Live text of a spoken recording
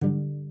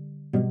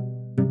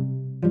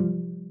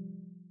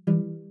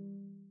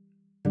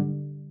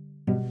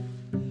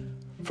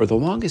For the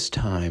longest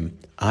time,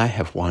 I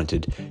have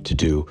wanted to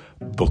do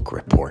book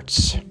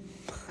reports.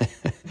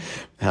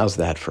 How's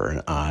that for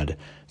an odd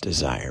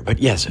desire? But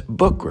yes,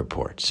 book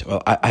reports.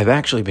 Well, I've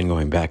actually been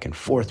going back and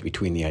forth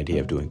between the idea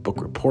of doing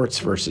book reports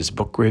versus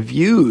book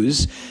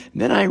reviews.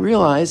 And then I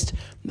realized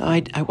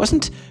I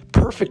wasn't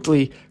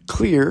perfectly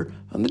clear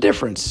on the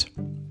difference,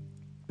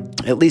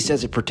 at least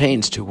as it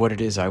pertains to what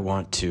it is I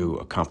want to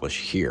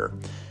accomplish here.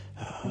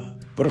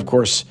 But of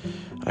course,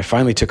 I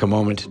finally took a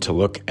moment to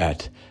look a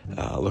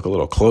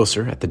little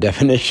closer at the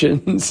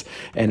definitions,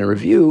 and a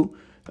review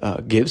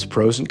gives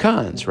pros and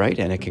cons, right?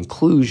 And a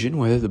conclusion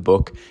whether the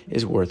book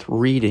is worth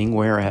reading,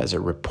 whereas a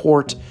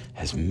report,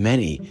 as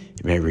many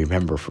you may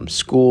remember from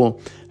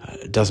school,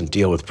 doesn't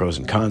deal with pros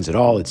and cons at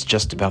all. It's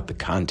just about the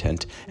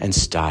content and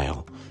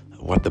style,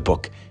 what the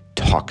book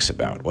talks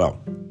about. Well,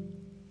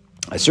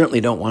 I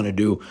certainly don't want to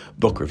do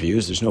book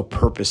reviews. There's no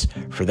purpose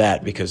for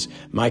that because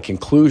my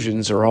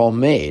conclusions are all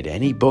made.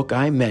 Any book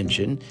I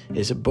mention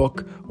is a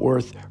book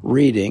worth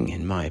reading,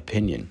 in my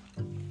opinion.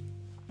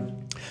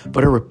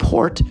 But a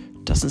report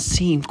doesn't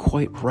seem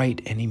quite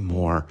right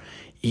anymore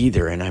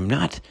either, and I'm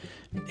not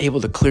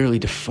able to clearly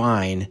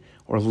define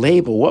or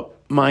label what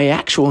my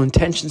actual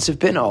intentions have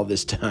been all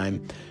this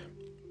time,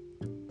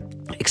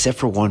 except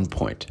for one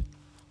point.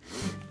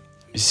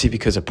 You see,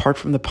 because apart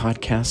from the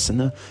podcasts and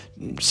the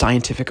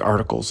scientific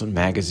articles and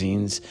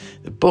magazines,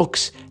 the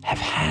books have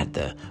had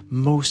the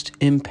most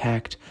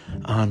impact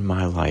on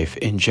my life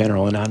in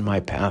general and on my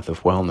path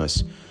of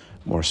wellness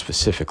more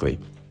specifically.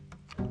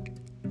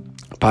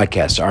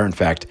 Podcasts are, in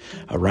fact,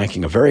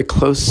 ranking a very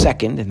close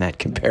second in that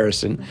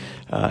comparison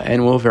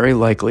and will very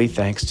likely,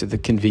 thanks to the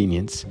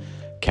convenience,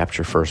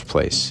 capture first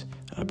place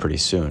pretty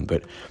soon.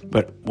 But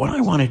what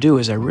I want to do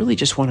is I really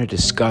just want to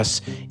discuss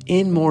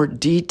in more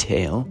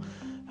detail,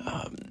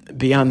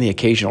 beyond the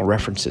occasional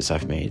references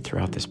I've made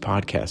throughout this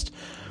podcast,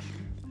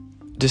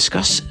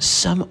 discuss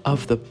some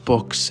of the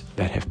books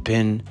that have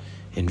been,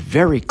 in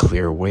very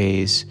clear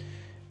ways,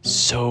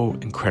 so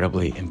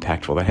incredibly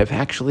impactful, that have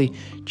actually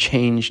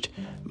changed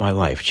my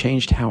life,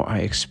 changed how I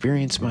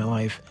experience my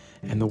life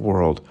and the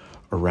world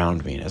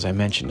around me. And as I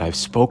mentioned, I've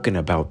spoken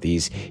about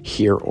these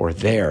here or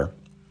there,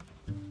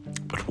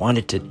 but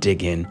wanted to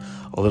dig in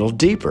a little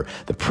deeper.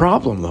 The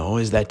problem, though,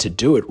 is that to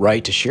do it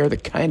right, to share the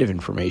kind of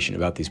information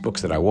about these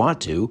books that I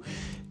want to,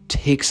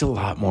 takes a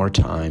lot more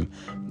time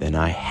than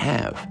I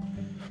have.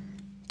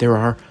 There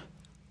are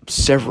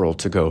several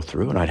to go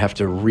through, and I'd have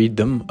to read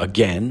them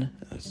again,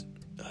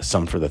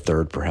 some for the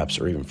third, perhaps,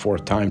 or even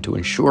fourth time, to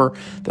ensure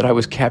that I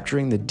was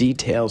capturing the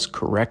details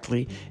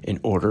correctly in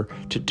order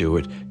to do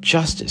it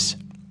justice.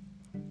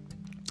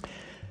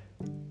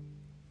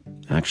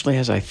 Actually,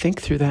 as I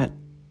think through that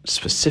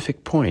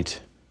specific point,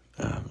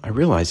 I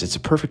realize it's a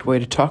perfect way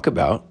to talk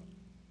about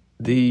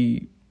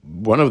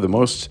one of the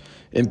most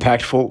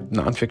impactful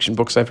nonfiction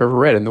books I've ever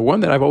read, and the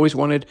one that I've always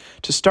wanted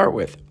to start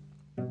with.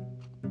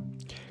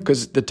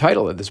 Because the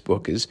title of this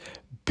book is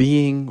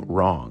Being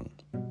Wrong: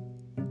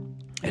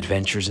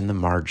 Adventures in the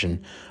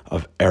Margin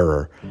of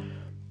Error.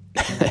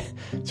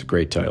 It's a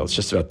great title. It's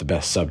just about the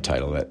best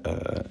subtitle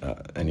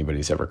that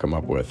anybody's ever come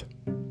up with.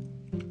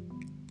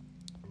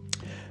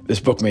 This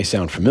book may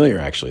sound familiar,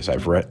 actually, so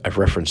I've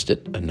referenced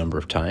it a number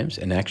of times,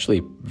 and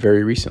actually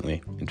very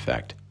recently, in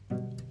fact.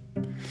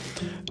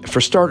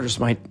 For starters,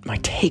 my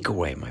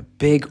takeaway, my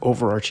big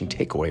overarching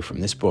takeaway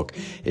from this book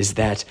is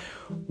that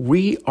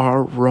we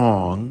are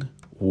wrong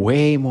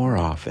way more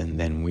often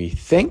than we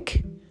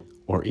think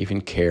or even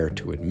care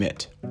to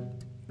admit.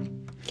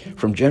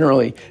 From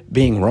generally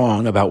being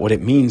wrong about what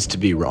it means to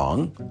be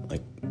wrong,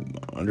 like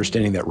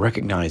understanding that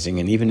recognizing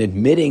and even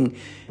admitting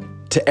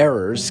to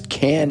errors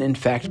can, in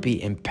fact,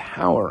 be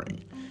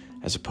empowering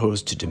as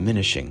opposed to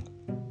diminishing.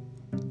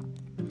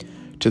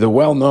 To the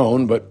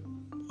well-known but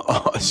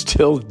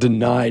still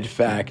denied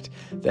fact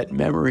that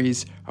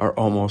memories are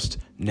almost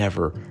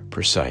never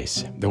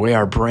precise. The way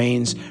our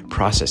brains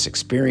process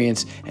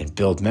experience and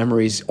build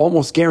memories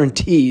almost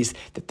guarantees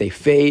that they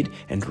fade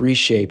and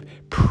reshape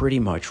pretty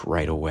much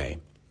right away.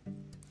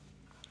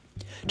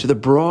 To the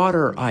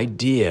broader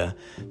idea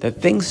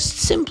that things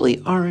simply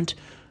aren't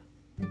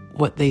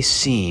what they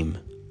seem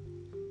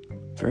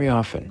very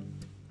often.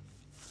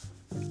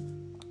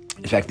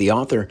 In fact, the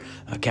author,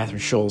 Catherine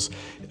Schulz,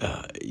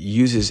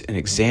 uses an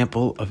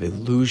example of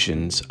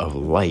illusions of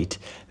light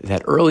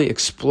that early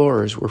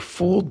explorers were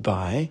fooled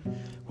by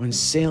when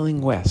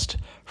sailing west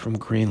from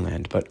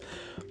Greenland. But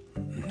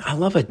I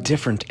love a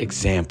different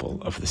example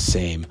of the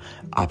same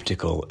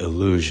optical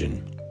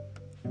illusion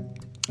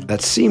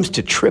that seems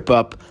to trip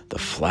up the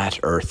flat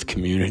earth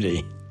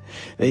community.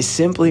 They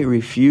simply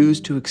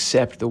refuse to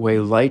accept the way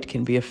light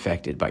can be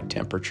affected by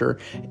temperature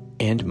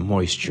and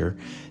moisture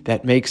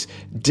that makes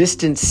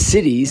distant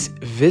cities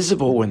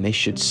visible when they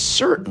should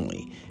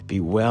certainly be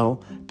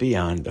well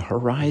beyond the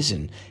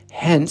horizon.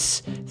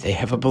 Hence, they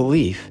have a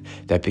belief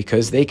that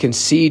because they can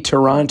see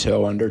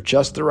Toronto under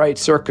just the right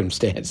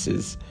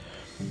circumstances,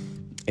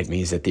 it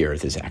means that the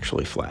earth is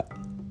actually flat.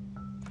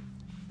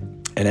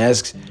 And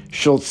as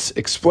Schulz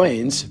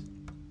explains,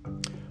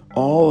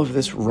 all of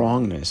this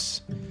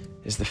wrongness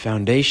is the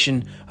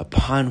foundation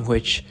upon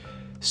which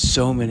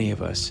so many of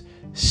us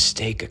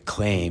stake a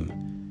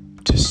claim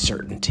to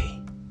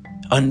certainty,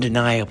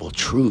 undeniable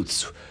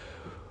truths,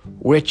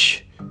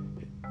 which,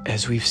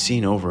 as we've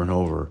seen over and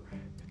over,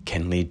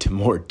 can lead to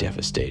more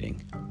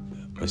devastating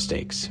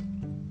mistakes.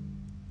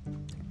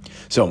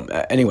 So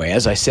anyway,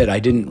 as I said, I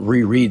didn't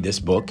reread this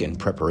book in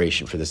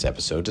preparation for this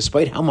episode,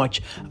 despite how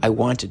much I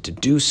wanted to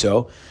do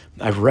so.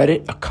 I've read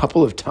it a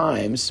couple of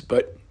times,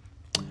 but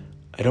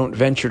I don't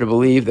venture to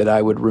believe that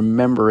I would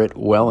remember it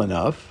well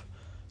enough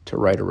to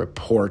write a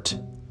report.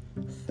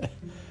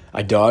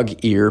 I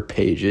dog-ear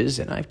pages,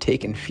 and I've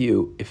taken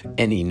few, if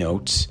any,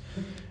 notes,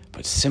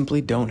 but simply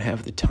don't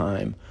have the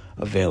time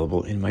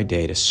available in my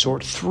day to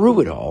sort through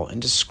it all and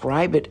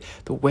describe it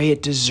the way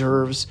it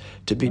deserves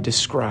to be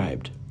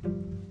described.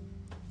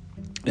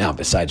 Now,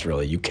 besides,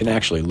 really, you can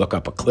actually look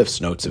up a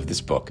Cliff's Notes of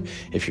this book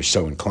if you're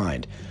so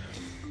inclined.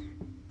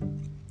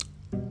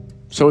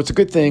 So it's a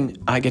good thing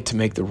I get to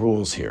make the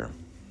rules here,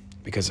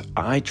 because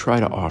I try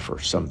to offer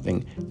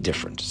something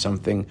different,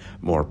 something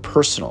more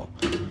personal.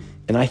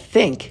 And I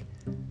think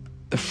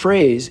the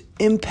phrase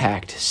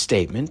impact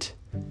statement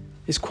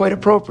is quite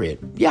appropriate.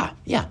 Yeah,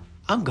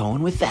 I'm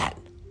going with that.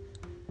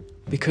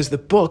 Because the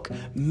book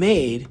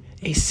made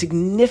a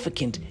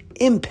significant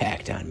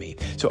impact on me.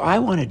 So I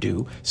want to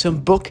do some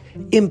book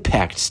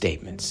impact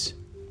statements.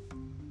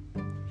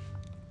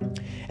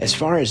 As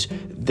far as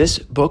this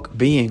book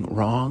being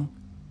wrong,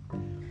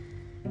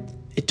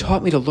 it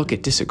taught me to look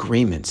at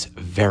disagreements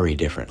very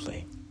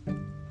differently.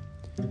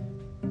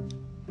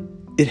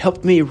 It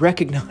helped me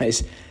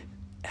recognize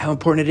how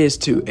important it is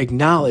to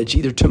acknowledge,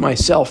 either to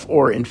myself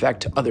or, in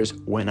fact, to others,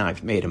 when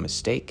I've made a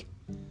mistake.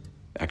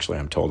 Actually,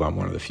 I'm told I'm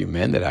one of the few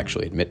men that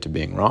actually admit to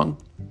being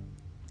wrong.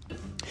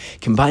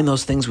 Combine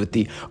those things with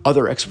the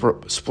other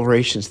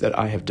explorations that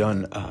I have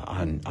done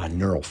on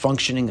neural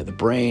functioning of the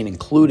brain,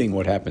 including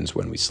what happens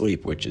when we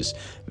sleep, which is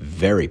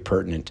very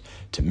pertinent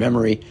to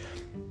memory.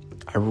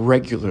 I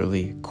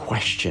regularly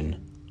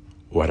question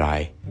what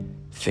I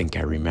think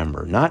I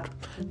remember, not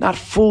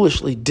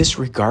foolishly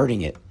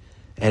disregarding it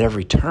at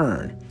every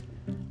turn.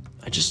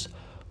 I just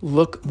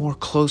look more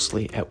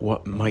closely at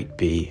what might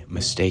be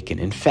mistaken.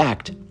 In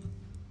fact,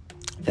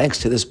 thanks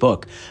to this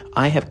book,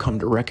 I have come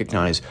to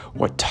recognize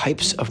what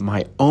types of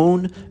my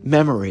own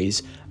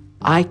memories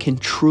I can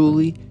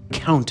truly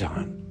count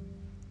on.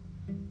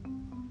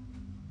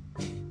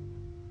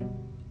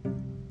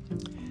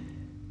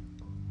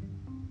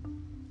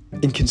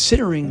 In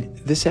considering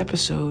this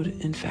episode,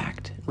 in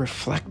fact,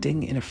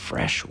 reflecting in a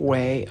fresh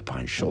way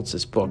upon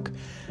Schultz's book,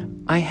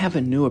 I have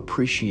a new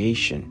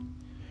appreciation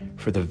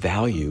for the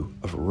value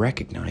of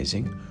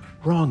recognizing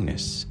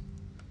wrongness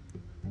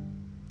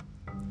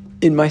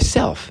in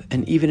myself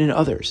and even in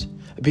others.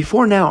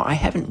 Before now, I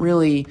haven't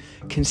really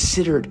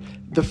considered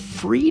the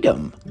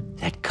freedom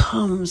that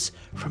comes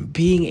from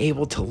being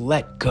able to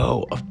let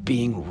go of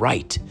being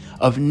right,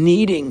 of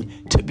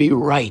needing to be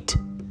right,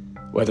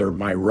 whether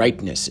my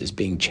rightness is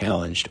being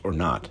challenged or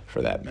not,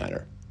 for that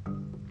matter.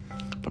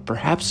 But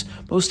perhaps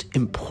most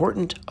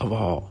important of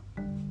all,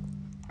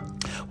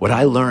 what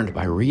I learned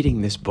by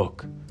reading this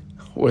book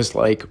was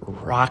like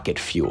rocket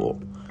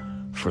fuel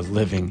for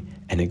living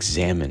an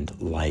examined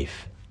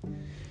life.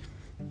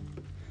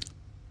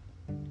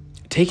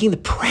 Taking the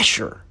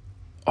pressure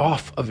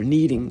off of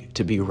needing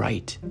to be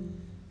right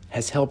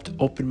has helped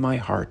open my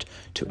heart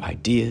to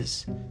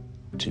ideas,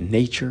 to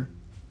nature,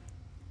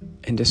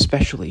 and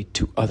especially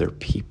to other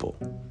people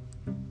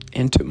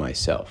and to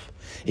myself.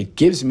 It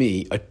gives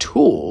me a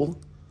tool,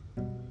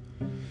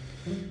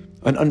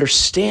 an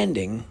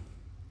understanding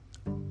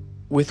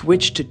with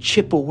which to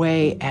chip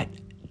away at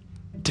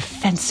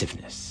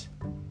defensiveness,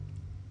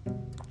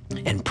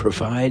 and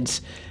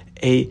provides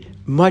a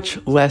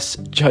much less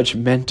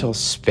judgmental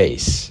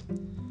space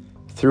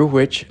through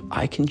which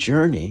I can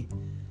journey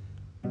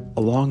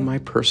along my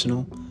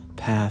personal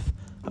path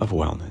of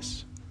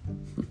wellness.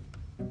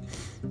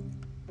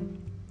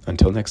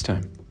 Until next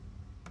time.